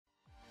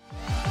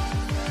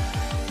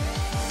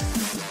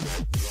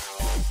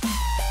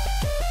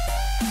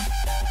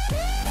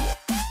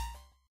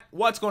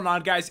What's going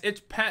on, guys? It's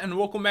Pat and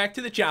welcome back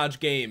to the challenge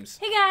games.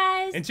 Hey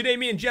guys! And today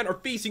me and Jen are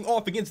facing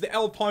off against the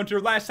Elf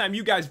Hunter. Last time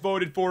you guys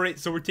voted for it,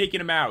 so we're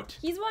taking him out.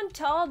 He's one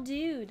tall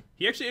dude.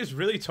 He actually is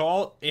really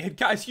tall. And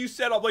guys, you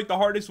set up like the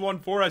hardest one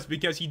for us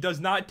because he does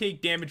not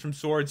take damage from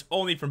swords,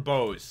 only from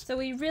bows. So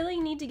we really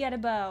need to get a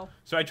bow.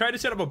 So I tried to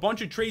set up a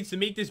bunch of traits to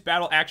make this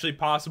battle actually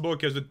possible,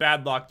 because with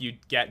bad luck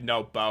you'd get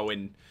no bow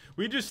and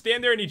we just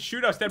stand there and he'd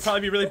shoot us. That'd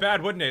probably be really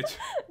bad, wouldn't it?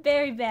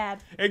 Very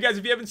bad. Hey guys,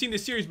 if you haven't seen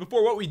this series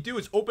before, what we do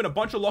is open a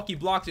bunch of lucky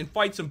blocks and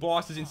fight some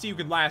bosses and see who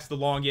can last the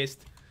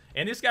longest.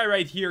 And this guy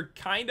right here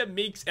kind of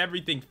makes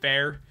everything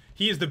fair.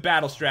 He is the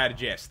battle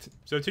strategist.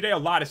 So today, a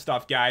lot of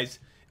stuff, guys.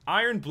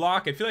 Iron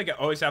block. I feel like I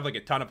always have like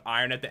a ton of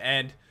iron at the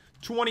end.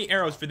 20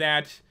 arrows for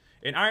that.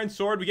 An iron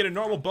sword. We get a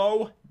normal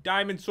bow.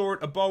 Diamond sword.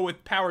 A bow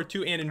with power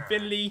 2 and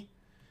infinity.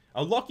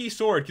 A lucky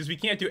sword, because we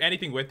can't do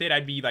anything with it.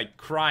 I'd be like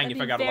crying if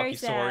I got a lucky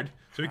sword.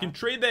 So we can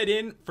trade that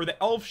in for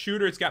the elf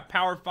shooter. It's got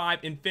power 5,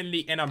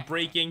 infinity, and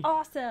unbreaking.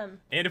 Awesome.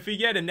 And if we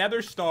get a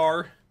nether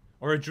star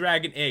or a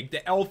dragon egg,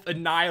 the elf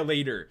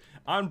annihilator.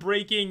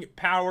 Unbreaking,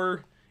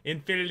 power,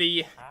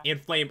 infinity,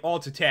 and flame, all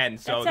to 10.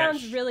 So that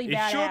sounds really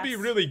badass. It should be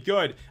really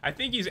good. I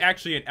think he's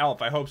actually an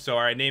elf. I hope so,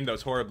 or I named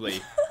those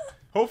horribly.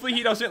 Hopefully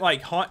he doesn't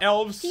like hunt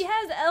elves. He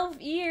has elf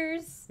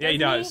ears. Yeah, he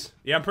does.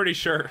 Yeah, I'm pretty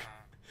sure.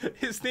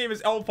 His name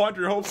is Elf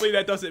Hunter. Hopefully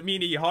that doesn't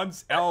mean he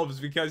hunts elves,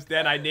 because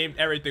then I named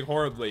everything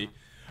horribly.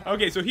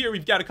 Okay, so here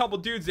we've got a couple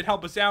dudes that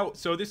help us out.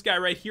 So this guy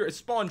right here is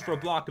sponge for a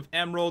block of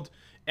emerald,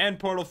 end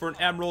portal for an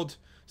emerald,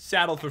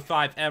 saddle for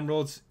 5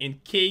 emeralds,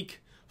 and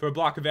cake for a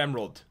block of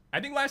emerald. I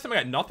think last time I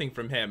got nothing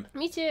from him.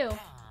 Me too.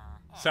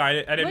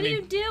 Sorry, I didn't mean... What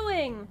are you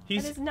doing? That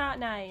is not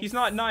nice. He's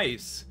not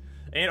nice.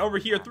 And over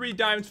here, 3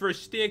 diamonds for a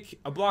stick,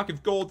 a block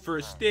of gold for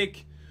a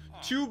stick,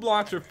 2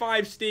 blocks for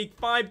 5 stick,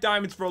 5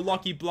 diamonds for a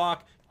lucky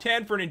block,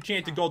 10 for an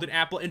enchanted golden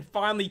apple, and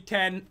finally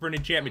 10 for an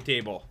enchantment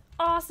table.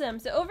 Awesome.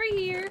 So over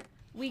here,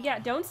 we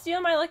got... Don't steal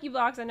my lucky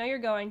blocks. I know you're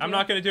going to. I'm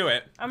not going to do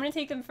it. I'm going to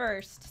take them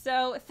first.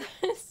 So,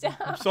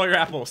 stop. Stole your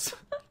apples.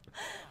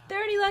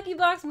 30 lucky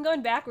blocks. I'm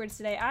going backwards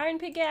today. Iron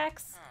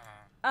pickaxe,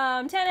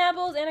 10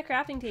 apples, and a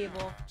crafting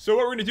table. So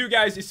what we're going to do,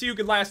 guys, is see who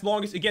can last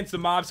longest against the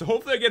mob. So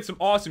hopefully I get some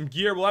awesome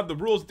gear. We'll have the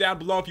rules down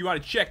below if you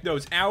want to check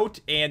those out.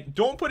 And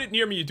don't put it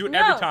near me. You do it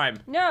every time.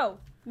 No,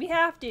 we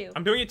have to.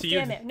 I'm doing it to you.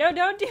 Damn it. No,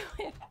 don't do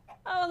it.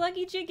 Oh,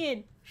 lucky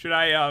chicken. Should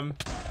I, Oh!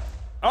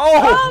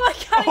 Oh my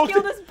god, I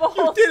killed this bull.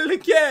 You did it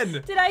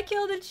again. Did I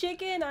kill the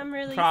chicken? I'm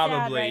really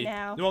sad right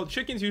now. Well,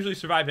 chickens usually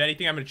survive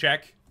anything. I'm going to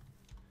check.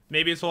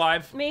 Maybe it's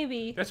alive.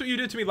 Maybe. That's what you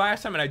did to me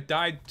last time, and I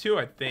died too,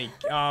 I think.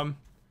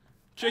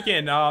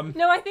 Chicken,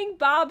 No, I think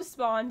Bob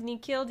spawned and he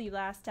killed you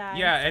last time.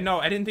 Yeah, and no,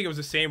 I didn't think it was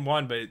the same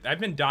one, but I've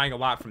been dying a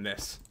lot from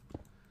this.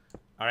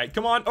 Alright,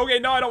 come on. Okay,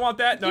 no, I don't want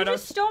that. No, you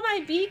just stole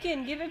my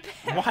beacon. Give it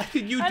back. Why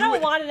did you do it? I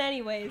don't want it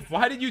anyways.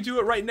 Why did you do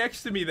it right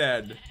next to me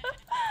then?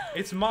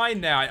 It's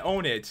mine now. I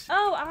own it.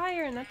 Oh,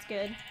 iron. That's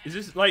good. Is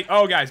this like...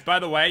 Oh, guys, by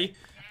the way,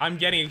 I'm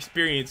getting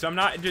experience. I'm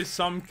not just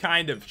some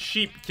kind of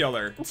sheep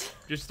killer.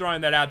 Just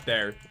throwing that out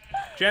there.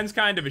 Jen's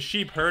kind of a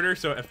sheep herder,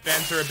 so it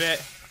offends her a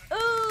bit.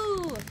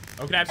 Ooh!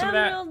 Oh, can I have some of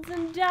that? Emeralds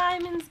and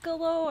diamonds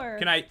galore.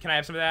 Can I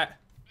have some of that?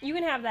 You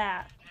can have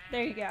that.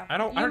 There you go.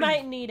 You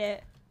might need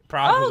it.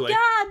 Probably. Oh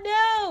God,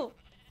 no!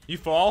 You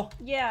fall?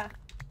 Yeah.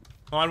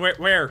 Hold on,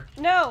 where?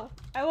 No,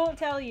 I won't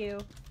tell you.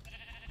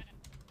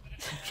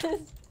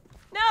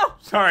 No!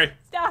 Sorry.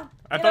 Stop.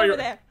 I thought you were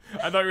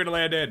gonna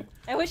land in.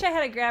 I wish I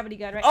had a gravity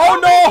gun right. Oh,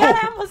 no! My God,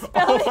 I almost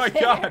fell oh in my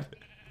there. God.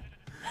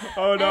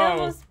 Oh no. I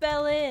almost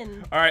fell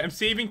in. All right, I'm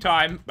saving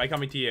time by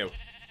coming to you.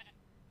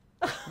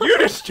 You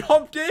just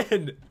jumped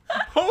in.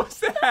 What was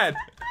that?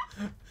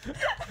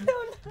 I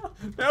don't know.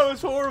 That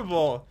was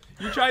horrible.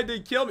 You tried to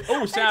kill me.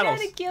 Oh, saddles. I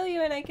tried to kill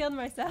you and I killed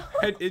myself.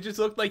 It just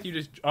looked like you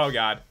just... Oh,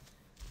 God.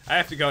 I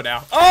have to go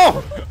now.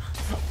 Oh!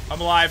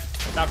 I'm alive.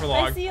 Not for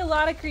long. I see a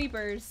lot of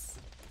creepers.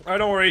 Oh,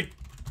 don't worry.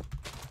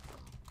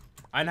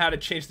 I know how to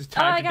change the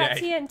time today. I got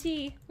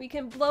TNT. We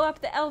can blow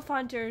up the elf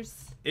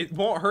hunters. It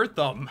won't hurt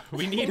them.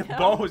 We need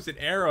bows and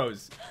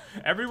arrows.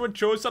 Everyone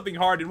chose something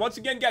hard. And once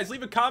again, guys,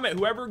 leave a comment.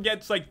 Whoever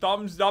gets, like,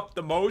 thumbs up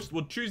the most,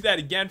 we'll choose that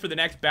again for the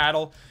next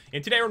battle.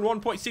 And today we're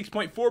in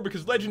 1.6.4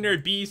 because Legendary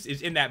Beast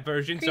is in that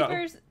version.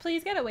 Creepers,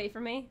 please get away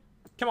from me.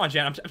 Come on,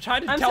 Jen. I'm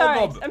trying to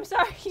tell them. I'm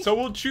sorry. So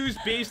we'll choose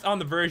based on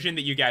the version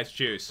that you guys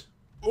choose.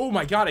 Oh,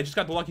 my God. I just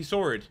got the lucky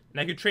sword. And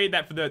I could trade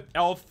that for the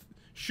elf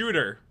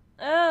shooter.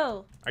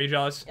 Oh. Are you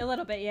jealous? A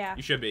little bit, yeah.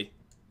 You should be.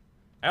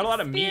 I had a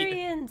lot of meat.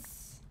 Experience.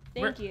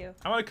 Thank you.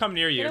 I want to come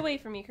near you. Get away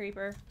from me,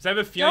 creeper. Because I have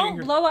a feeling...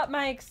 Don't blow up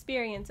my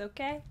experience,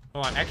 okay?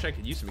 Hold on. Actually, I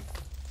could use some...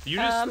 You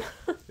just...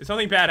 Did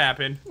something bad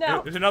happen?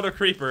 No. There's another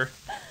creeper.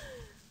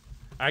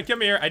 Alright,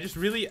 come here. I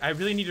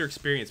really need your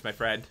experience, my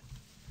friend.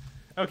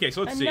 Okay,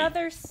 so let's see.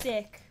 Another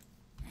stick.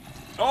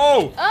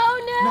 Oh!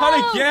 Oh, no!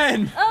 Not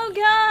again! Oh,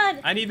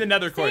 God! I need the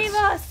nether quartz. Save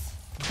us!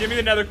 Give me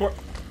the nether quartz.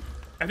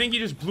 I think he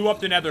just blew up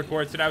the nether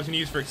quartz that I was going to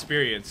use for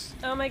experience.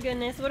 Oh, my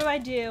goodness. What do I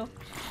do?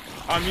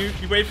 You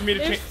wait for me to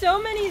change. There's so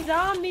many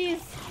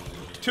zombies.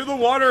 To the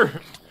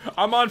water!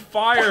 I'm on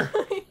fire!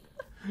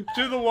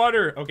 To the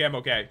water! Okay, I'm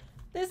okay.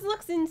 This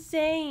looks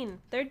insane.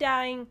 They're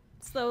dying.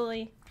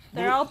 slowly.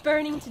 They're all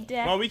burning to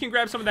death. Well, we can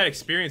grab some of that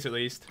experience at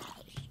least.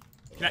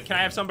 Can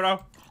I have some,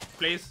 bro?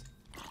 Please?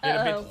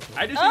 Uh-oh.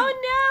 I just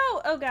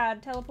Oh, no! Oh,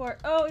 God. Teleport.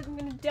 Oh, I'm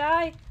gonna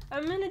die.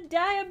 I'm gonna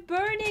die of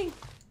burning.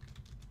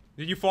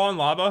 Did you fall in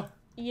lava?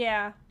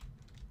 Yeah.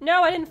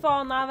 No, I didn't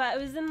fall in lava.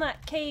 It was in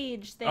that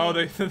cage thing. Oh,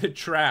 the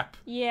trap.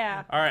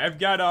 Yeah. All right, I've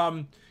got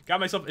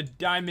myself a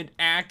diamond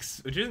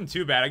axe, which isn't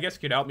too bad. I guess it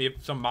could help me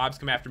if some mobs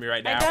come after me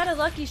right now. I got a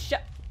lucky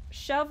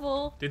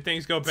shovel. Did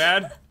things go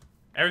bad?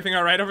 Everything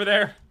all right over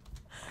there?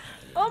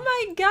 Oh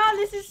my God,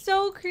 this is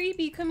so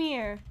creepy. Come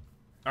here.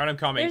 All right, I'm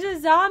coming. There's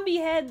a zombie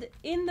head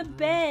in the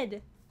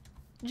bed.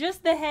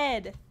 Just the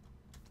head.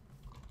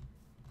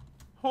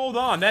 Hold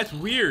on, that's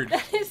weird.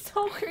 That is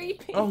so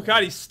creepy. Oh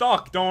God, he's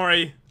stuck. Don't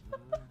worry.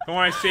 Don't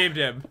worry, I saved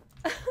him.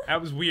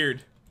 That was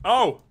weird.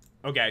 Oh,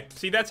 okay.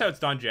 See, that's how it's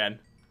done, Jen.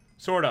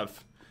 Sort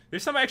of.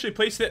 This time I actually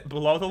placed it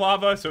below the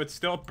lava, so it's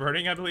still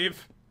burning, I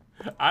believe.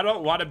 I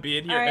don't want to be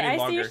in here any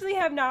longer. I seriously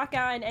have not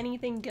gotten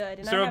anything good.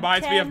 And So it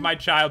reminds me of my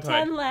childhood.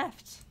 10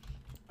 left.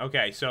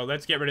 Okay, so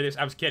let's get rid of this.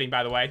 I was kidding,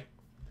 by the way.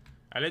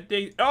 I didn't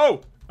think.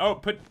 Oh,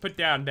 put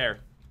down there.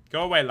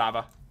 Go away,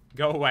 lava.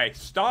 Go away.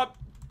 Stop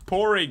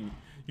pouring.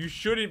 You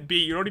shouldn't be.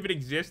 You don't even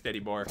exist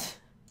anymore.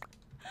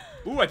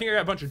 Ooh, I think I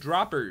got a bunch of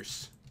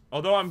droppers.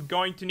 Although I'm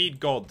going to need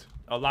gold.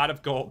 A lot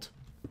of gold.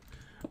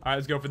 All right,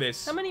 let's go for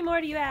this. How many more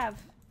do you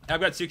have? I've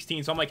got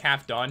 16, so I'm like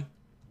half done.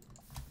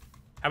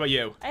 How about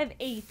you? I have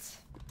 8.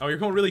 Oh, you're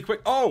going really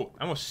quick. Oh,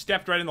 I almost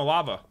stepped right in the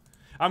lava.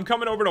 I'm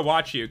coming over to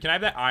watch you. Can I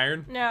have that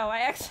iron? No,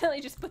 I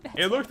accidentally just put that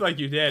It looked like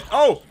you did.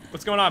 Oh,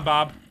 what's going on,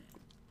 Bob?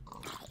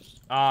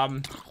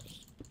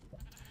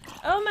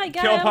 Oh my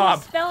God, Kill I almost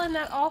Bob. fell in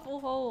that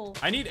awful hole.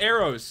 I need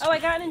arrows. Oh, I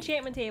got an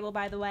enchantment table,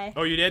 by the way.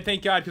 Oh, you did?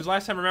 Thank God, because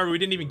last time, remember, we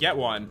didn't even get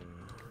one.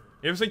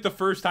 It was like the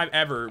first time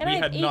ever And we I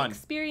have had 8 none.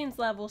 experience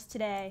levels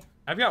today.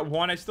 I've got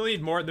 1. I still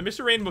need more. The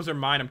Mr. Rainbows are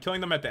mine. I'm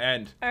killing them at the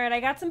end. Alright, I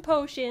got some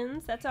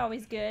potions. That's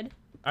always good.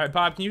 All right,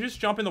 Bob, can you just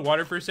jump in the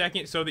water for a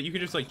second so that you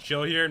can just, like,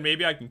 chill here and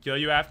maybe I can kill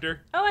you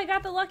after? Oh, I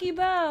got the lucky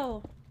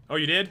bow. Oh,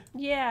 you did?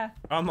 Yeah.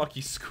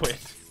 Unlucky squid.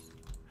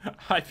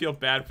 I feel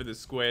bad for the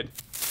squid.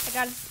 I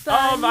got a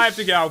sponge. I have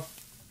to go.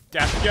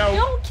 I have to go.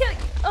 Don't kill.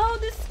 Oh,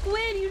 the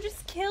squid. You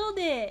just killed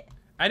it.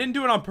 I didn't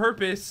do it on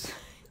purpose.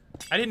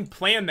 I didn't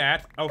plan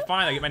that. Oh,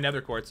 fine. I get my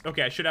nether quartz.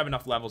 Okay, I should have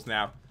enough levels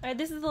now. Alright,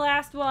 this is the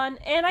last one.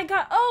 And I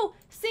got. Oh,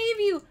 save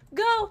you.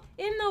 Go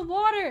in the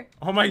water.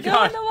 Oh, my Go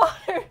God. in the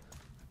water.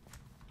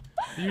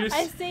 You just...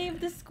 I saved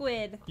the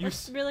squid. You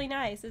Looks really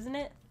nice, isn't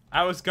it?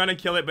 I was gonna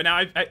kill it, but now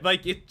I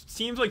like it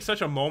seems like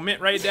such a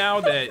moment right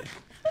now that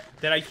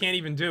I can't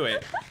even do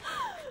it.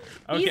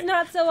 Okay. He's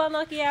not so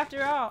unlucky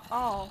after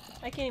all.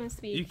 I can't even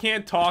speak. You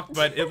can't talk,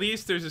 but at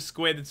least there's a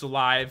squid that's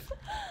alive,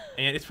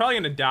 and it's probably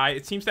gonna die.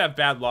 It seems to have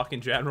bad luck in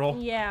general.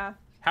 Yeah.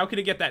 How could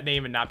it get that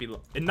name and not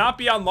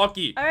be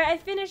unlucky? Alright, I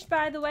finished,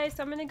 by the way,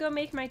 so I'm gonna go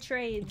make my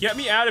trades. Get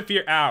me out of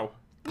here! Ow!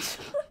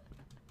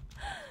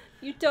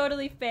 You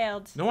totally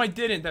failed. No, I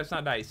didn't. That's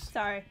not nice.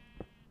 Sorry.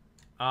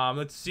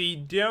 Let's see.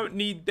 Don't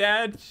need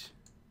that.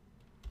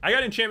 I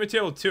got enchantment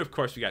table too. Of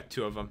course, we got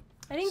 2 of them.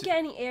 I didn't get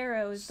any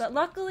arrows, but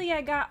luckily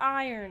I got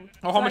iron.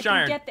 Oh, how so much I can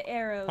iron? Get the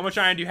arrows. How much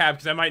iron do you have?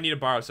 Because I might need to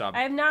borrow some.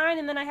 I have 9,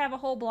 and then I have a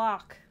whole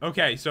block.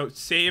 Okay, so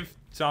save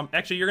some.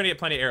 Actually, you're gonna get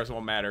plenty of arrows. It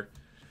won't matter.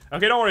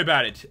 Okay, don't worry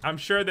about it. I'm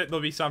sure that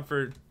there'll be some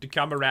to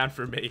come around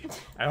for me.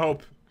 I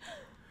hope.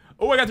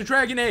 Oh, I got the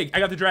dragon egg. I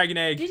got the dragon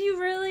egg. Did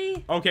you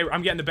really? Okay,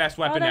 I'm getting the best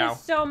Oh, weapon that now. is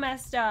so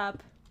messed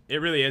up.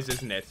 It really is,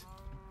 isn't it?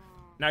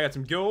 Now I got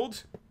some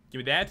gold. Give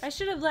me that. I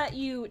should have let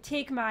you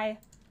take my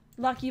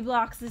lucky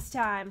blocks this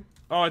time.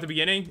 Oh, at the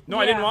beginning? No,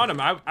 I Yeah. didn't want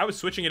them. I was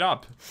switching it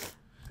up.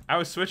 I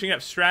was switching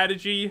up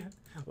strategy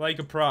like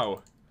a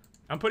pro.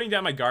 I'm putting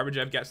down my garbage.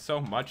 I've got so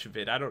much of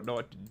it. I don't know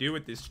what to do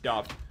with this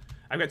stuff.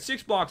 I've got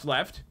 6 blocks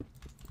left.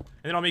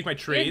 And then I'll make my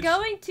trades. You're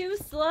going too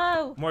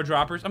slow. More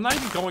droppers. I'm not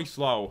even going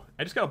slow.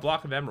 I just got a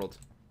block of emerald.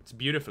 It's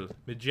beautiful,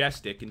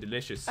 majestic, and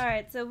delicious.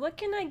 Alright, so what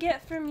can I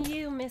get from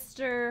you,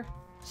 Mr.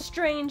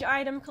 Strange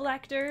Item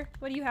Collector?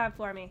 What do you have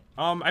for me?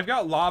 I've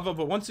got lava,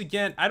 but once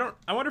again, I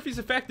wonder if he's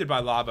affected by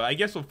lava. I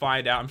guess we'll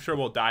find out. I'm sure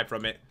we'll die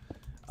from it.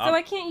 So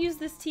I can't use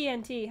this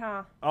TNT,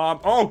 huh?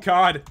 Oh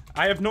God.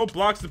 I have no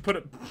blocks to put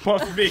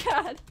above me.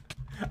 God.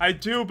 I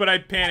do, but I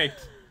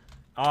panicked.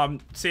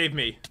 Save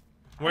me.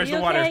 Where's Are you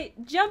the water? okay?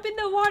 Jump in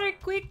the water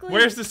quickly.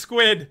 Where's the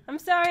squid? I'm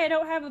sorry, I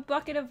don't have a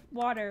bucket of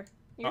water.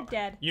 You're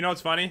dead. You know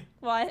what's funny?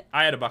 What?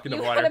 I had a bucket of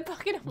You water. had a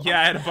bucket of water?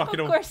 Yeah, I had a bucket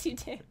of Of course you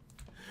did.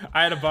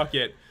 I had a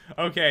bucket.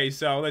 Okay,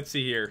 so let's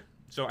see here.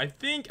 So I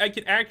think I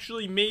can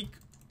actually make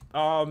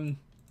one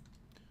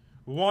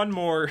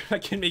more. I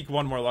can make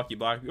one more lucky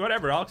block.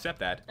 Whatever, I'll accept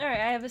that. Alright,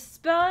 I have a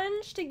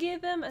sponge to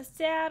give him, a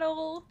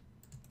saddle.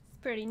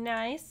 It's pretty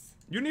nice.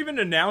 You didn't even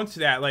announce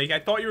that. Like, I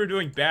thought you were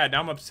doing bad.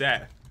 Now I'm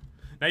upset.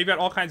 Now you've got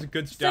all kinds of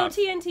good stuff.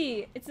 So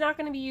TNT, it's not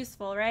going to be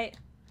useful, right?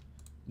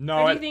 No,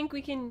 Or do you think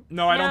we can...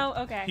 No, I don't.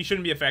 Okay. He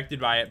shouldn't be affected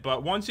by it.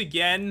 But once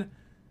again,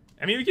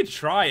 I mean, we could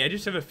try. I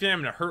just have a feeling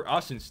I'm going to hurt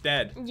us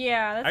instead.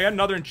 Yeah, that's... I got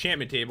another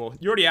enchantment table.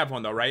 You already have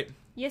one, though, right?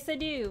 Yes, I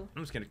do.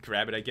 I'm just going to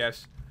grab it, I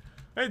guess.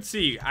 Let's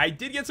see. I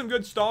did get some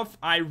good stuff.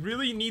 I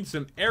really need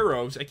some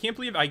arrows. I can't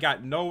believe I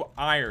got no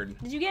iron.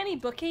 Did you get any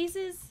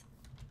bookcases?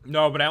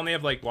 No, but I only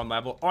have like 1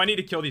 level. Oh, I need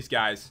to kill these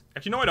guys.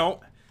 Actually, no, I don't.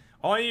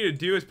 All I need to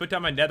do is put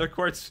down my nether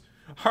quartz.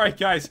 All right,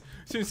 guys.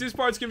 Since this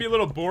part's going to be a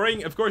little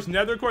boring, of course,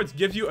 nether quartz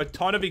gives you a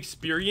ton of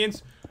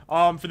experience.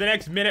 For the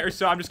next minute or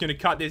so, I'm just going to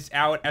cut this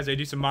out as I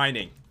do some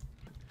mining.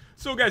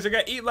 So, guys, I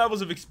got 8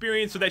 levels of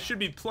experience, so that should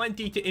be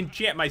plenty to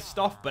enchant my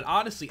stuff. But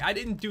honestly, I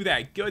didn't do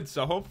that good,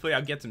 so hopefully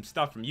I'll get some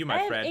stuff from you,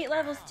 my friend. I have 8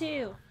 levels,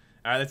 too.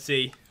 All right, let's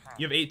see.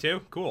 You have 8,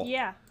 too? Cool.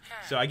 Yeah.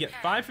 So I get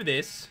 5 for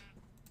this.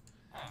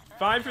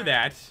 5 for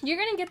that. You're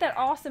gonna get that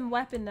awesome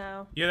weapon,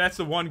 though. Yeah, that's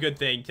the one good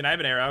thing. Can I have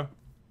an arrow?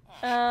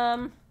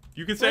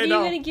 You can say what no.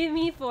 are you gonna give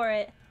me for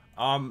it?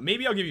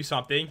 Maybe I'll give you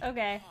something.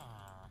 Okay.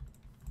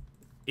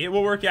 It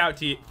will work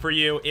out for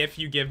you if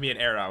you give me an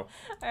arrow.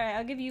 Alright,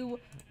 I'll give you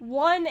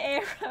 1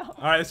 arrow.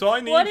 Alright, that's all I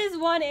need. What is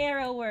 1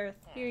 arrow worth?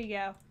 Here you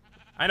go.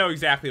 I know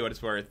exactly what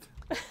it's worth.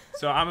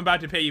 So I'm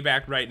about to pay you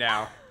back right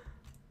now.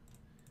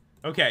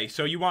 Okay,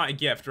 so you want a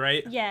gift,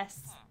 right? Yes.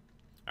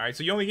 Alright,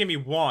 so you only gave me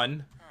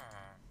 1.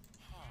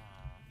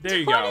 There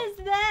you What go.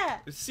 is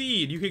that? A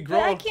seed. You can grow.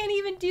 But I can't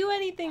even do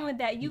anything with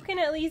that. You can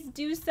at least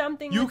do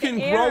something You with the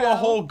can arrow. grow a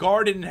whole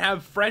garden and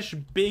have fresh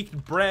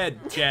baked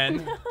bread,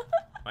 Jen.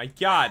 My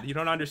God, you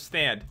don't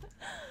understand.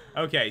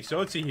 Okay, so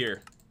let's see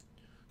here.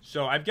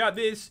 So I've got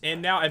this,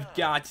 and now I've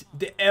got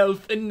the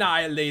Elf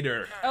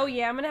Annihilator. Oh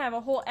yeah, I'm gonna have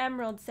a whole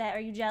emerald set. Are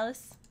you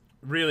jealous?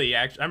 Really,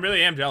 actually, I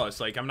really am jealous.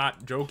 Like, I'm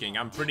not joking.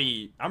 I'm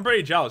pretty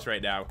jealous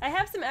right now. I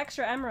have some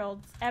extra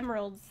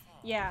emeralds.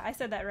 Yeah, I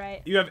said that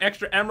right. You have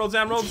extra emeralds?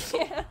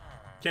 Yeah.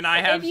 Can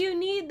I have... If you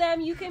need them,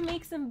 you can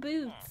make some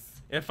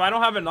boots. If I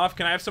don't have enough,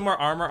 can I have some more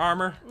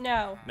armor?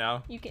 No.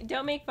 No? You can.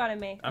 Don't make fun of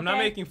me. I'm not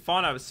making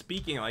fun. I was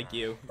speaking like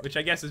you, which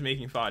I guess is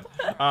making fun.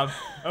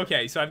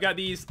 Okay, so I've got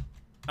these...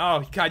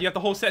 Oh, God, you have the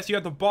whole set, so you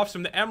have the buffs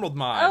from the emerald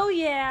mod. Oh,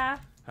 yeah.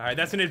 All right,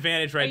 that's an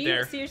advantage right there. Are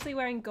you seriously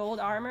wearing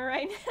gold armor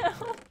right now?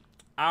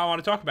 I don't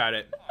want to talk about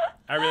it.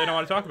 I really don't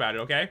want to talk about it,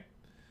 okay?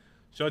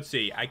 So let's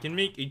see. I can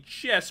make a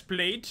chest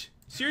plate.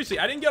 Seriously,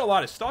 I didn't get a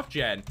lot of stuff,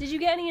 Jen. Did you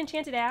get any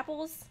enchanted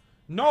apples?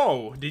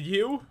 No, did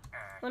you?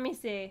 Let me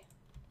see.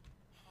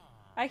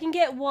 I can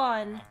get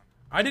 1.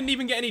 I didn't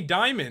even get any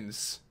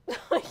diamonds. Oh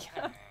my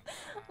God.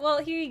 Well,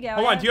 here you go.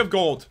 Hold on, do you have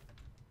gold?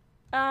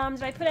 Did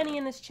I put any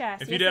in this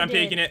chest? If Yes, you did, I I'm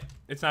taking it.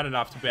 It's not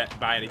enough to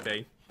buy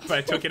anything, but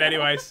I took it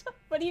anyways.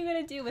 What are you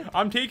gonna do with it?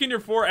 I'm taking your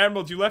 4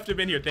 emeralds. You left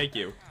them in here. Thank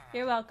you.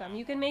 You're welcome.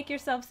 You can make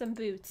yourself some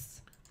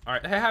boots. All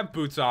right, I have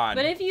boots on.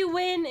 But if you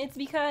win, it's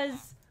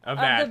because of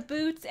the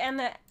boots and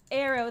the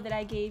arrow that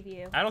I gave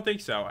you. I don't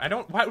think so. I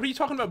don't. What are you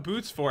talking about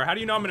boots for? How do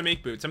you know I'm gonna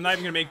make boots? I'm not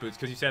even gonna make boots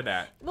because you said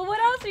that. But what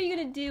else are you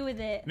gonna do with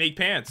it? Make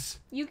pants.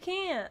 You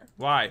can't.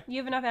 Why? You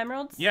have enough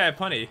emeralds? Yeah, I have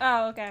plenty.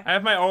 Oh, okay. I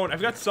have my own.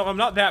 I've got some. I'm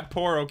not that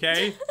poor,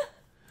 okay?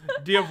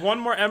 Do you have 1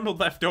 more emerald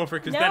left over?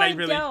 Because then I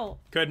really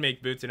could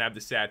make boots and have the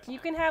set. You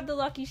can have the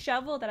lucky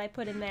shovel that I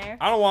put in there.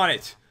 I don't want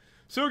it.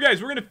 So,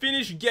 guys, we're going to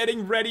finish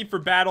getting ready for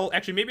battle.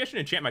 Actually, maybe I should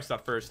enchant my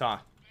stuff first, huh?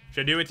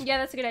 Should I do it? Yeah,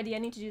 that's a good idea. I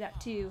need to do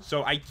that, too.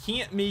 So, I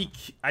can't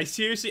make... I'm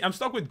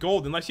stuck with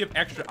gold unless you have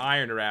extra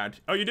iron around.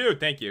 Oh, you do?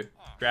 Thank you.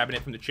 Grabbing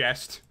it from the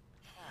chest.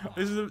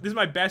 This is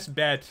my best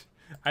bet.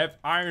 I have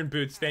iron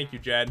boots. Thank you,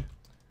 Jed.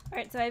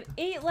 Alright, so I have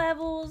 8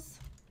 levels.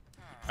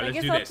 So I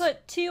guess I'll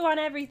put 2 on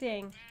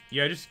everything.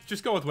 Yeah,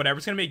 just go with whatever.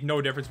 It's going to make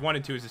no difference. 1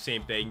 and 2 is the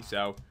same thing,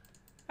 so...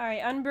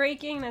 Alright,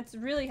 unbreaking. That's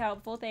really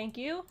helpful. Thank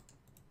you.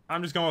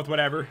 I'm just going with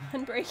whatever.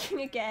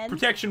 Unbreaking again.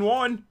 Protection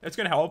 1. That's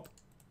going to help.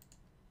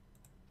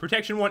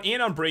 Protection 1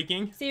 and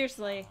unbreaking.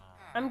 Seriously.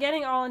 I'm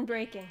getting all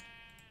unbreaking.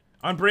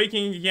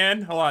 Unbreaking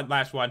again. Hold on.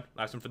 Last one.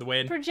 Last one for the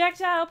win.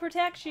 Projectile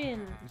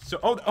protection. So,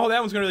 oh,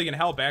 that one's really going to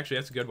help, actually.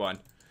 That's a good one.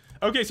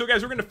 Okay, so,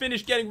 guys, we're going to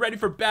finish getting ready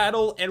for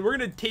battle, and we're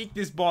going to take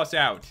this boss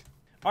out.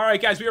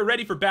 Alright, guys, we are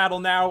ready for battle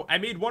now. I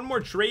made one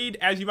more trade.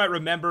 As you might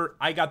remember,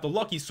 I got the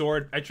lucky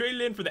sword. I traded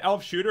in for the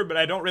elf shooter, but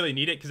I don't really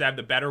need it because I have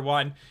the better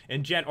one.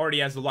 And Jen already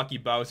has the lucky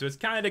bow, so it's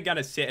kind of going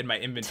to sit in my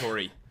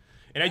inventory.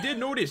 And I did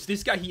notice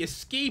this guy, he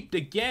escaped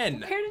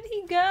again. Where did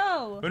he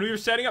go? When we were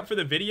setting up for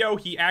the video,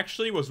 he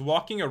actually was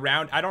walking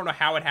around. I don't know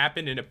how it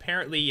happened, and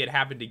apparently it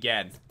happened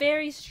again. It's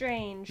very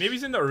strange. Maybe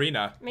he's in the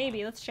arena.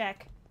 Maybe. Let's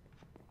check.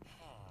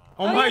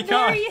 Oh my yeah,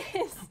 God. There he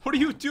is. What are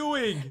you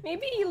doing?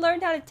 Maybe he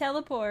learned how to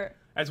teleport.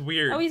 That's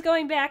weird. Oh, he's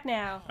going back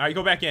now. Alright,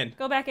 go back in.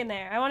 Go back in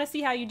there. I want to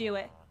see how you do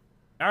it.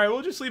 Alright,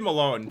 we'll just leave him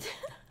alone.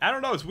 I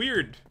don't know, it's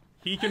weird.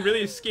 He can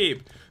really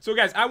escape. So,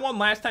 guys, I won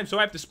last time, so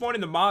I have to spawn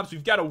in the mobs.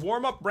 We've got a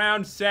warm-up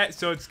round set,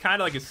 so it's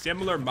kind of like a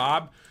similar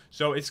mob.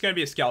 So, it's going to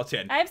be a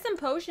skeleton. I have some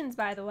potions,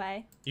 by the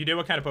way. You do?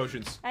 What kind of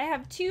potions? I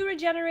have 2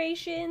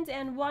 regenerations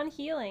and 1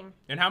 healing.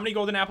 And how many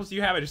golden apples do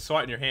you have? I just saw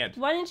it in your hand.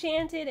 1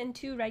 enchanted and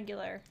 2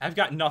 regular. I've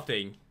got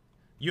nothing.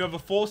 You have a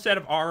full set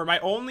of armor. My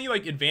only,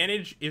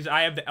 advantage is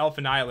I have the Elf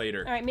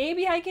Annihilator. Alright,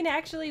 maybe I can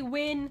actually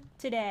win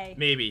today.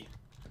 Maybe.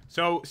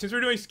 So, since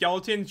we're doing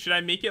skeletons, should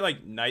I make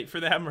it, night for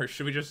them, or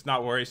should we just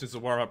not worry since it's a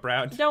warm-up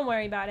round? Don't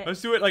worry about it.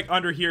 Let's do it,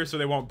 under here so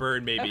they won't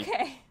burn, maybe.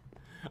 Okay.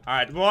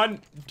 Alright,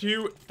 1,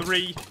 2,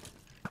 3.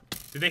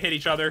 Did they hit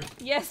each other?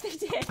 Yes, they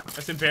did.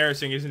 That's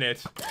embarrassing, isn't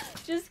it?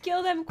 Just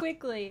kill them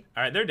quickly.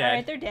 All right, they're dead. All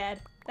right, they're dead.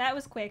 That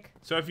was quick.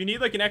 So if you need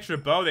like an extra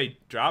bow, they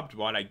dropped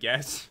one, I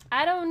guess.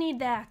 I don't need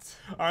that.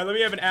 All right, let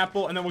me have an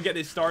apple, and then we'll get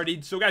this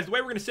started. So guys, the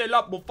way we're gonna set it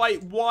up, we'll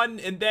fight 1,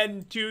 and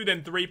then 2,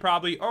 then 3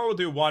 probably, or we'll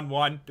do 1,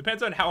 1.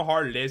 Depends on how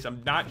hard it is.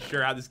 I'm not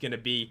sure how this is gonna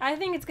be. I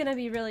think it's gonna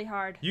be really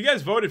hard. You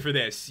guys voted for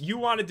this. You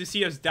wanted to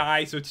see us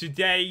die, so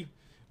today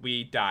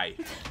we die.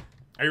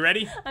 Are you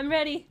ready? I'm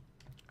ready.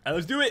 All right,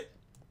 let's do it.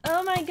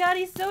 Oh my god,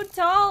 he's so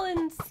tall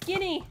and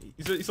skinny.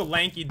 He's a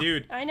lanky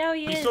dude. I know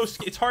he is.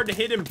 It's hard to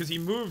hit him because he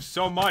moves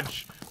so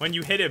much when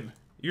you hit him.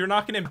 You're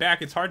knocking him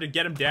back. It's hard to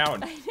get him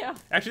down. I know.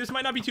 Actually, this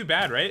might not be too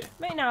bad, right?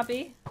 Might not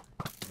be.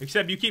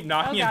 Except you keep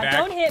knocking him God, back.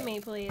 don't hit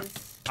me,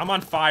 please. I'm on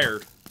fire.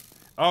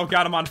 Oh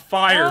god, I'm on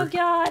fire. Oh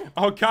god.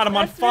 Oh god, I'm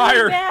on That's fire.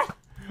 really bad.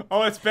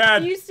 Oh, it's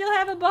bad. You still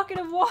have a bucket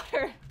of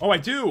water. Oh, I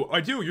do.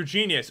 You're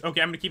genius.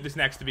 Okay, I'm gonna keep this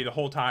next to me the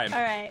whole time. All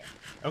right.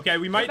 Okay,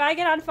 we might. If I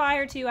get on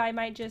fire too, I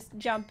might just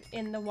jump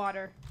in the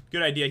water.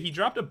 Good idea. He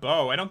dropped a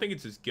bow. I don't think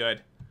it's as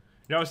good.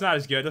 No, it's not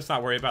as good. Let's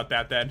not worry about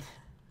that then.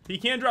 He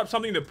can drop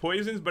something that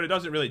poisons, but it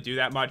doesn't really do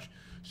that much.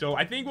 So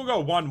I think we'll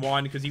go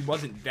 1-1 because he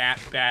wasn't that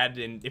bad,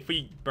 and if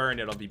we burn,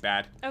 it'll be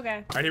bad. Okay.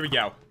 All right, here we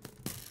go.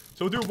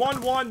 So we'll do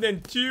 1-1,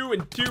 then 2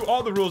 and 2.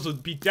 All the rules will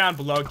be down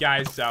below,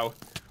 guys. So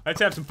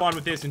let's have some fun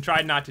with this and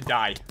try not to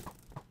die.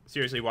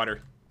 Seriously,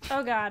 water.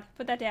 Oh god,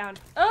 put that down.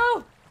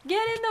 Oh,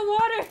 get in the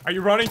water. Are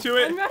you running to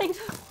it? I'm running to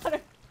the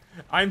water.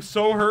 I'm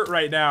so hurt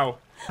right now.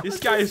 This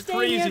guy is Stay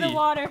crazy. near the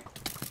water.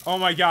 Oh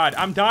my god,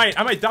 I'm dying.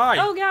 I might die.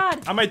 Oh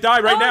god. I might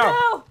die right now.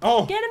 No.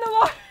 Oh, Get in the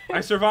water.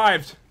 I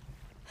survived.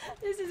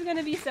 This is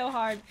gonna be so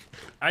hard.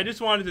 I just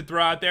wanted to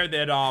throw out there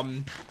that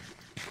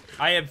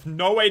I have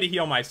no way to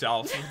heal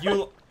myself.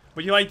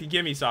 Would you like to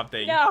give me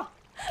something? No.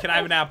 Can I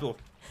have an apple?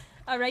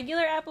 A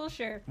regular apple,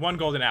 sure. 1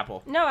 golden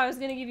apple. No, I was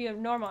gonna give you a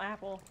normal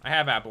apple. I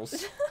have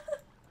apples.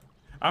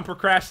 I'm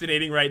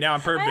procrastinating right now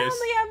on purpose. I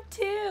only have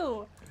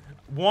 2.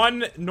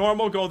 1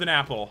 normal golden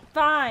apple.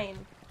 Fine.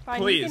 Fine,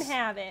 Please. you can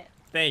have it.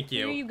 Thank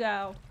you. Here you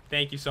go.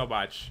 Thank you so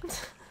much.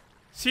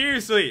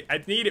 Seriously,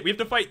 I need it. We have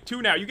to fight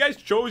 2 now. You guys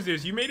chose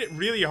this. You made it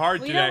really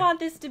hard We today. don't want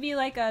this to be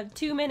like a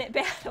 2-minute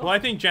battle. Well, I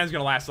think Jen's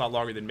gonna last a lot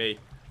longer than me.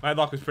 My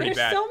luck was pretty There's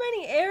bad. so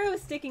many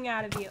arrows sticking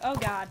out of you. Oh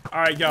god. All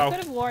right, go. You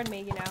could have warned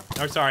me, you know.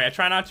 Oh, sorry. I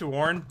try not to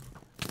warn.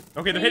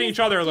 Okay, they're Please hitting each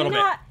other a little do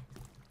bit. not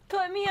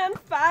put me on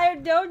fire.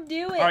 Don't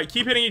do it. All right,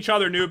 keep hitting each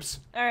other, noobs.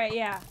 All right,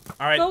 yeah.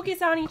 All right.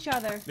 Focus on each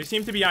other. They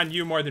seem to be on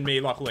you more than me,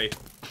 luckily.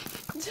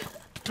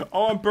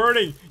 Oh, I'm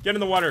burning. Get in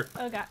the water.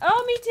 Oh god.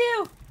 Oh, me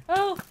too.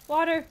 Oh,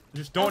 water.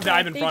 Just don't Okay,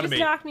 dive in front of They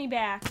me. just knocked me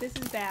back. This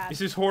is bad. This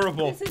is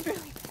horrible. This is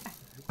really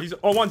bad.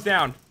 Oh, one's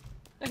down.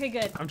 Okay,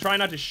 good. I'm trying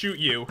not to shoot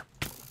you.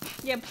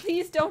 Yeah,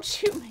 please don't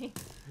shoot me.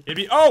 It'd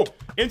be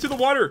into the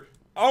water.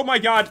 Oh my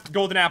god,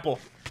 golden apple.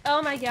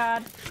 Oh my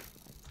god.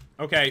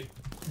 Okay,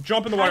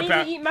 jump in the I water need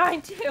pack. to eat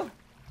mine too.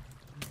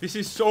 This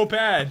is so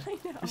bad. I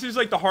know. This is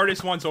like the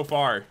hardest one so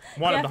far.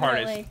 One of the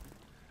hardest. Definitely.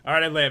 All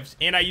right, I lived,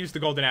 and I used the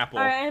golden apple.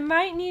 All right, I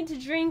might need to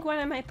drink one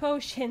of my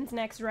potions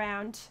next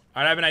round.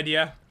 All right, I have an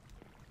idea.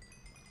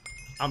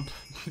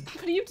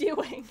 What are you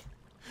doing?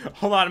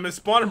 Hold on, I'm gonna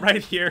spawn him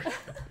right here.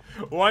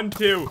 1,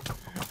 2.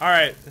 All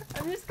right.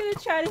 I'm just gonna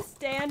try to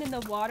stand in the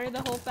water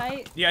the whole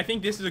fight. Yeah, I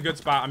think this is a good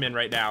spot I'm in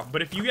right now.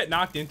 But if you get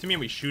knocked into me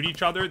and we shoot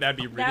each other, that'd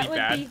be really That would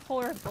bad. be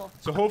horrible.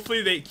 So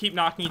hopefully they keep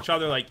knocking each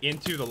other like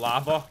into the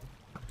lava,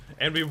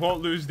 and we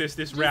won't lose this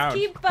Just round.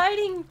 keep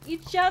fighting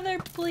each other,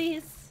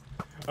 please.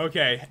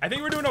 Okay, I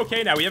think we're doing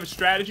okay now. We have a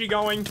strategy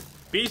going.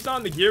 Based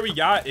on the gear we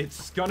got,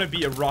 it's gonna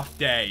be a rough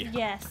day.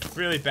 Yes.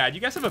 Really bad.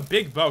 You guys have a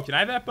big bow. Can I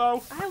have that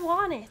bow? I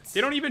want it.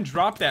 They don't even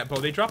drop that bow.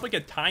 They drop like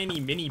a tiny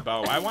mini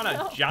bow. I want a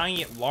No.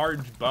 giant,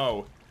 large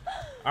bow.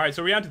 All right,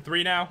 so we're on to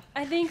 3 now.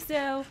 I think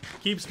so.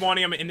 Keep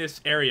spawning them in this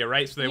area,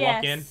 right? So they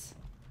walk in.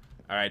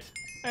 All right.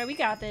 All right, we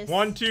got this.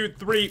 1, 2,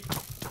 3.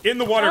 In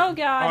the water. Oh,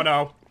 God. Oh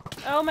no.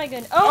 Oh my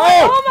goodness.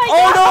 Oh! my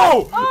god.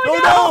 Oh no!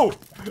 Oh,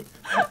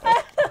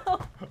 Oh no!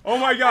 Oh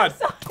my god.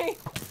 Sorry.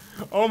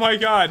 Oh my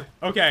god.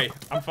 Okay,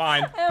 I'm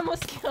fine. I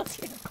almost killed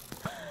you.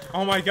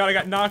 Oh my god, I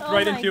got knocked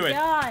right into it. Oh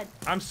my god.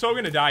 I'm so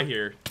gonna die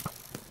here.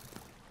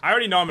 I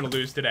already know I'm gonna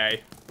lose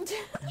today.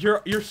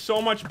 You're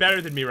so much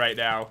better than me right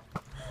now.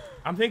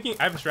 I'm thinking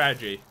I have a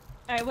strategy.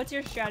 Alright, what's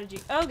your strategy?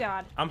 Oh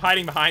god. I'm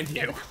hiding behind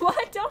you.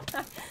 What? Don't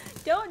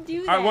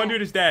do that. Alright, one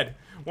dude is dead.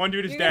 One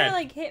dude is You're dead. gonna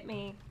like hit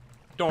me.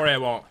 Don't worry, I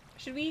won't.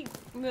 Should we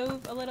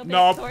move a little bit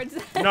Nope. towards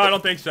that? No, I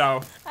don't think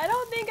so. I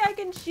don't think I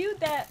can shoot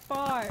that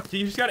far.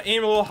 You just gotta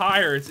aim a little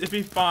higher. It'll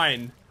be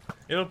fine.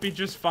 It'll be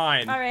just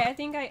fine. Alright, I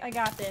think I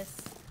got this.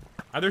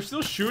 They're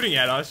still shooting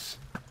at us.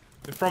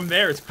 From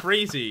there, it's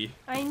crazy.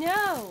 I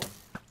know.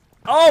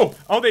 Oh!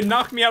 Oh, they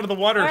knocked me out of the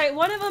water. Alright,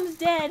 one of them's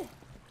dead.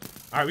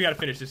 Alright, we gotta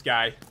finish this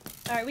guy.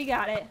 Alright, we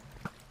got it.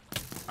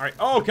 Alright.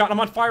 Oh, God,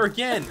 I'm on fire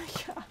again. Oh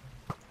my god.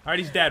 Alright,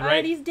 he's dead, right?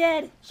 Alright, he's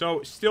dead.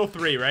 So, still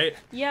 3, right?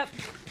 Yep.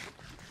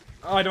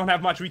 Oh, I don't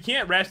have much. We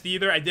can't rest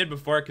either. I did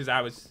before because I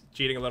was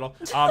cheating a little.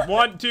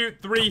 1, 2,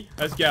 3,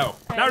 let's go.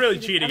 Alright, Not really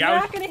let's do this. cheating. I'm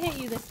not gonna hit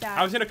you this time.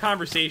 I was in a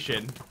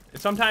conversation.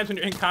 Sometimes when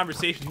you're in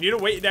conversation, you need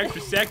to wait an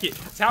extra second.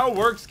 That's how it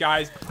works,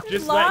 guys. There's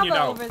Just lava letting you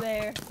know. over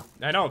there.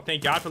 I know.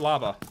 Thank God for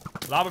lava.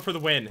 Lava for the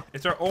win.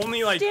 It's our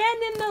only, like...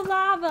 Stand in the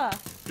lava.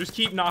 Just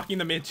keep knocking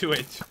them into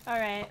it. All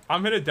right.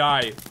 I'm gonna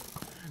die.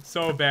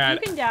 So bad.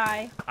 You can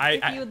die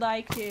if you would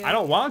like to. I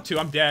don't want to.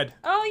 I'm dead.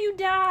 Oh, you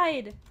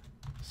died.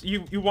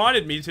 You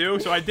wanted me to,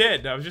 so I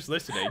did. I was just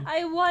listening.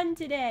 I won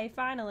today,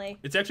 finally.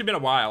 It's actually been a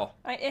while.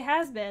 It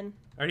has been.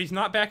 All right, he's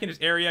not back in his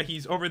area.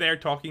 He's over there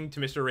talking to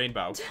Mr.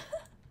 Rainbow.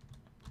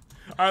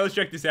 All right, let's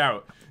check this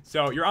out.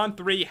 So you're on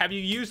 3. Have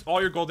you used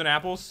all your golden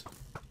apples?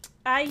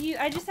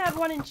 I just have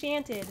one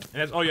enchanted.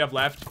 And that's all you have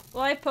left?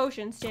 Well, I have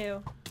potions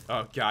too.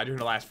 Oh God, you're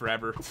gonna last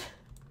forever.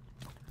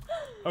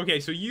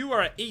 Okay, so you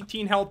are at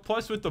 18 health,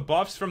 plus with the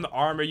buffs from the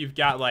armor, you've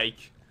got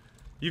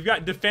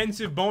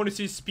defensive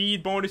bonuses,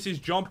 speed bonuses,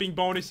 jumping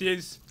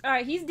bonuses. All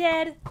right, he's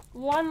dead.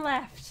 1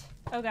 left.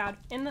 Oh God,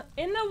 in the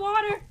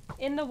water.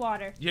 In the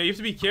water. Yeah, you have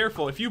to be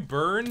careful. If you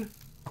burn,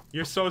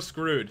 you're so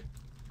screwed.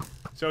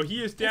 So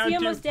he is down Is he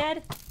almost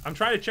dead? I'm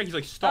trying to check. He's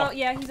like stuck. Oh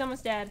yeah, he's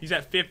almost dead. He's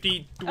at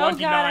 50. Oh 1d9.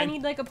 God, I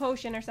need like a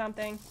potion or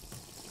something.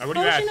 All right, what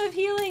are you at? Potion of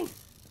healing.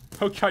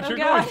 Oh God, you're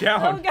God. going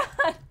down. Oh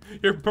God.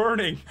 You're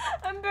burning.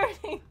 I'm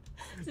burning.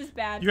 This is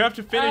bad. You have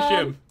to finish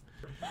him.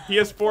 He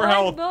has 4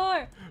 health.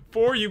 4.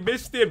 4, you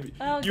missed him.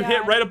 Oh, you God.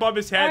 hit right above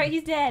his head. All right,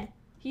 he's dead.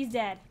 He's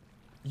dead.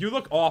 You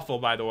look awful,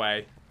 by the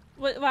way.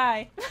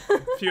 Why?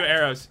 A few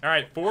arrows. All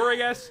right, 4, I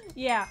guess.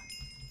 Yeah.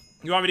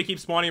 You want me to keep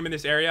spawning him in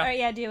this area? All right,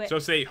 yeah, do it. So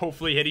say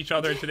hopefully hit each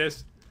other into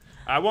this.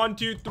 1,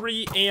 2,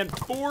 3, and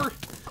 4.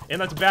 And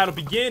let the battle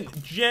begin.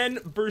 Jen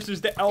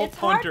versus the elf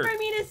hunter. It's hard for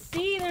me to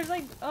see. There's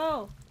like,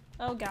 oh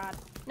God.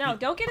 No,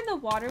 don't get in the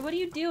water. What are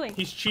you doing?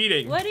 He's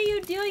cheating. What are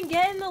you doing?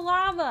 Get in the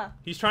lava.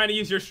 He's trying to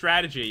use your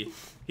strategy.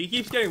 He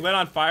keeps getting lit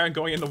on fire and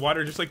going in the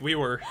water just like we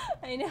were.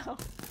 I know.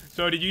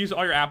 So did you use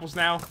all your apples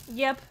now?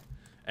 Yep.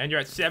 And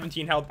you're at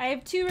 17 health. I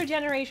have 2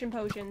 regeneration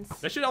potions.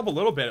 That should help a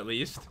little bit at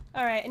least.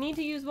 All right, I need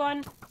to use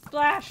 1.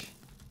 Splash.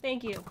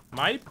 Thank you.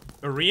 My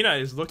arena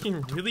is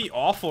looking really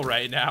awful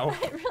right now.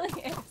 It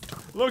really is.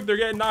 Look, they're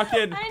getting knocked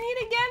in. I need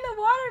to get in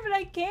the water, but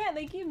I can't.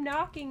 They keep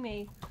knocking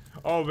me.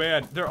 Oh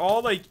man, they're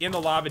all like in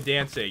the lava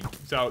dancing.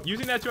 So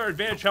using that to our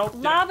advantage helped.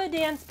 Lava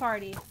dance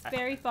party.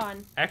 Very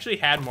fun. I actually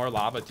had more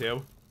lava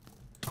too.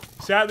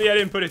 Sadly, I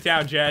didn't put it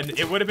down, Jen.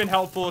 It would have been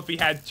helpful if we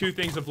had 2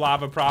 things of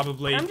lava,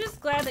 probably. I'm just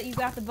glad that you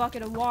got the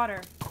bucket of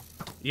water.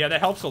 Yeah,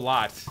 that helps a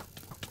lot.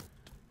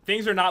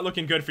 Things are not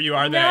looking good for you,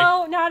 are they?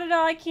 No, not at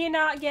all. I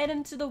cannot get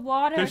into the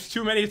water. There's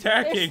too many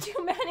attacking. There's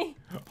too many.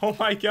 Oh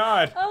my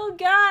God. Oh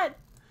God.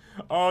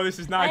 Oh, this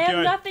is not I good.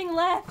 have nothing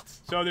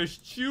left. So there's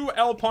 2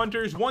 elf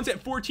hunters. One's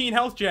at 14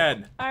 health,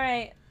 Jen. All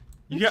right.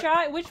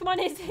 Which one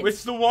is it?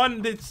 It's the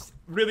one that's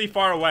really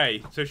far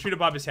away. So shoot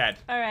above his head.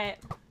 All right.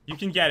 You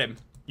can get him.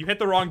 You hit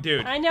the wrong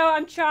dude. I know.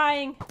 I'm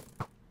trying.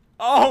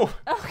 Oh.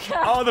 Oh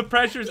God. Oh, the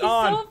pressure's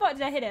on. So fun.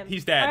 Did I hit him?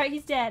 He's dead. All right,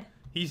 he's dead.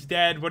 He's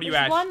dead. What are you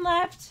There's at? 1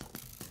 left.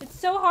 It's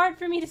so hard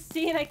for me to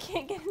see, and I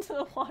can't get into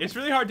the water. It's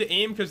really hard to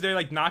aim because they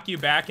like knock you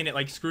back and it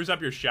like screws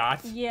up your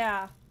shot.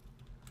 Yeah.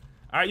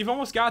 All right, you've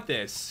almost got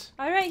this.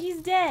 All right,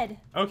 he's dead.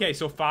 Okay,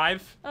 so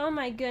 5. Oh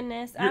my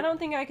goodness. I don't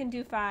think I can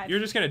do 5. You're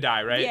just gonna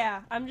die, right?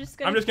 Yeah, I'm just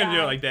gonna gonna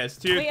do it like this.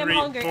 2, Wait, 3, I'm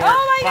hungry. 4,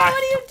 Oh my 5. God,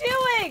 what are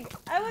you doing?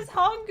 I was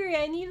hungry.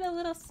 I need a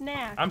little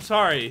snack. I'm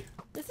sorry.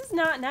 This is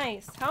not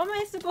nice. How am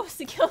I supposed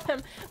to kill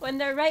them when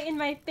they're right in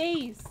my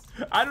face?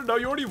 I don't know.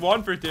 You already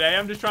won for today.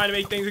 I'm just trying to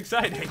make things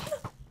exciting.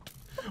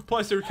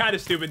 Plus, they're kind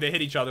of stupid. They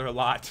hit each other a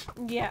lot.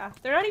 Yeah,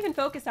 they're not even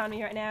focused on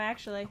me right now,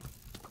 actually.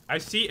 I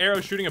see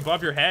arrows shooting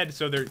above your head,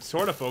 so they're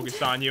sort of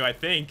focused on you, I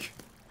think.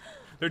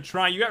 They're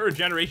trying. You got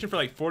regeneration for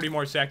like 40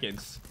 more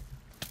seconds.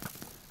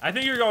 I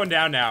think you're going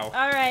down now.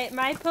 All right,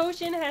 my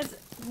potion has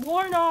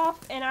worn off,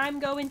 and I'm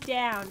going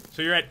down.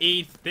 So you're at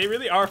 8. They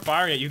really are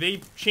firing at you.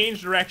 They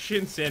changed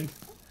directions, and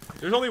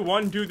there's only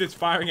 1 dude that's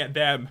firing at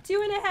them.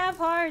 2.5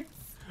 hearts.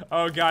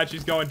 Oh God,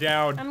 she's going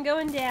down. I'm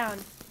going down.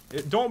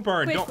 Don't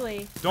burn.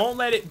 Quickly. Don't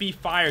let it be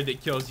fire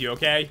that kills you,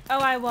 okay? Oh,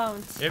 I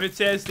won't. If it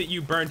says that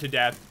you burn to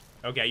death,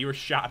 okay, you were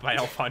shot by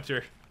Elf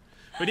Hunter.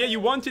 But yeah, you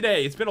won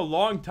today. It's been a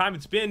long time.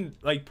 It's been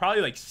like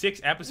probably like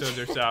 6 episodes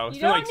or so. It's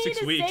you been don't like need 6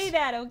 to weeks. say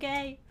that,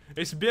 okay?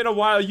 It's been a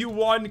while. You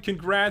won.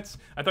 Congrats.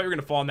 I thought you were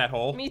gonna fall in that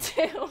hole. Me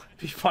too. It'd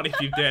be funny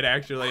if you did,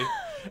 actually.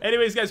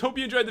 Anyways, guys, hope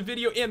you enjoyed the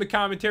video and the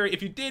commentary.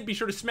 If you did, be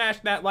sure to smash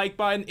that like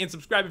button and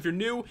subscribe if you're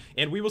new.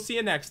 And we will see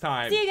you next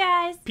time. See you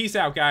guys. Peace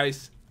out,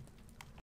 guys.